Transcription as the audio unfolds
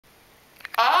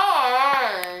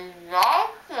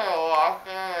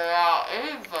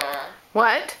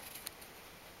What?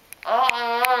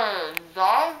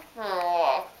 Doctor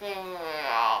walking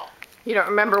out. You don't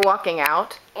remember walking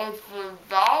out? It's the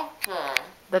doctor.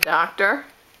 The doctor?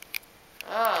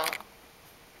 Oh.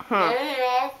 Hmm. Did he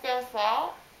walk us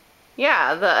out?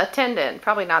 Yeah, the attendant.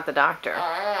 Probably not the doctor.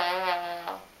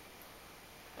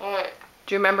 Wait.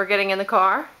 Do you remember getting in the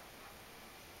car?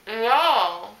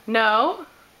 No. No?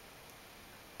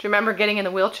 Do you remember getting in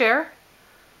the wheelchair?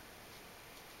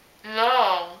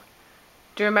 No.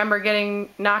 Do you remember getting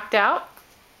knocked out?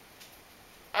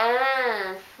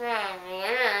 I feel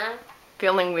weird.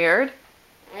 Feeling weird?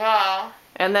 Yeah.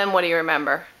 And then what do you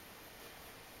remember?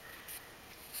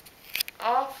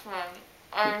 Awesome.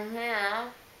 I'm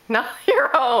here. No, you're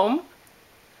home.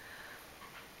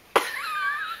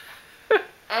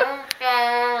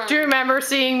 Okay. Do you remember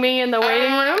seeing me in the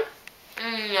waiting room?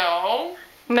 No.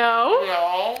 No?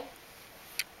 No.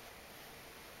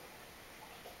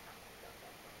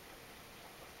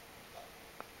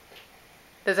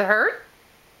 Does it hurt?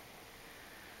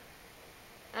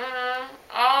 I don't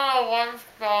know what's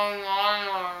going on in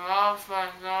my mouth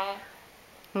right now.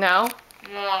 No?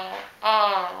 No.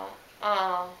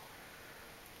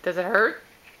 Does it hurt?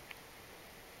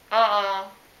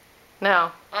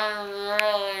 No. I'm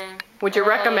really... Would you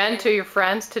recommend to your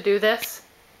friends to do this?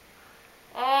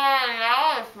 Oh,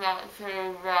 now it's not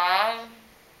too bad.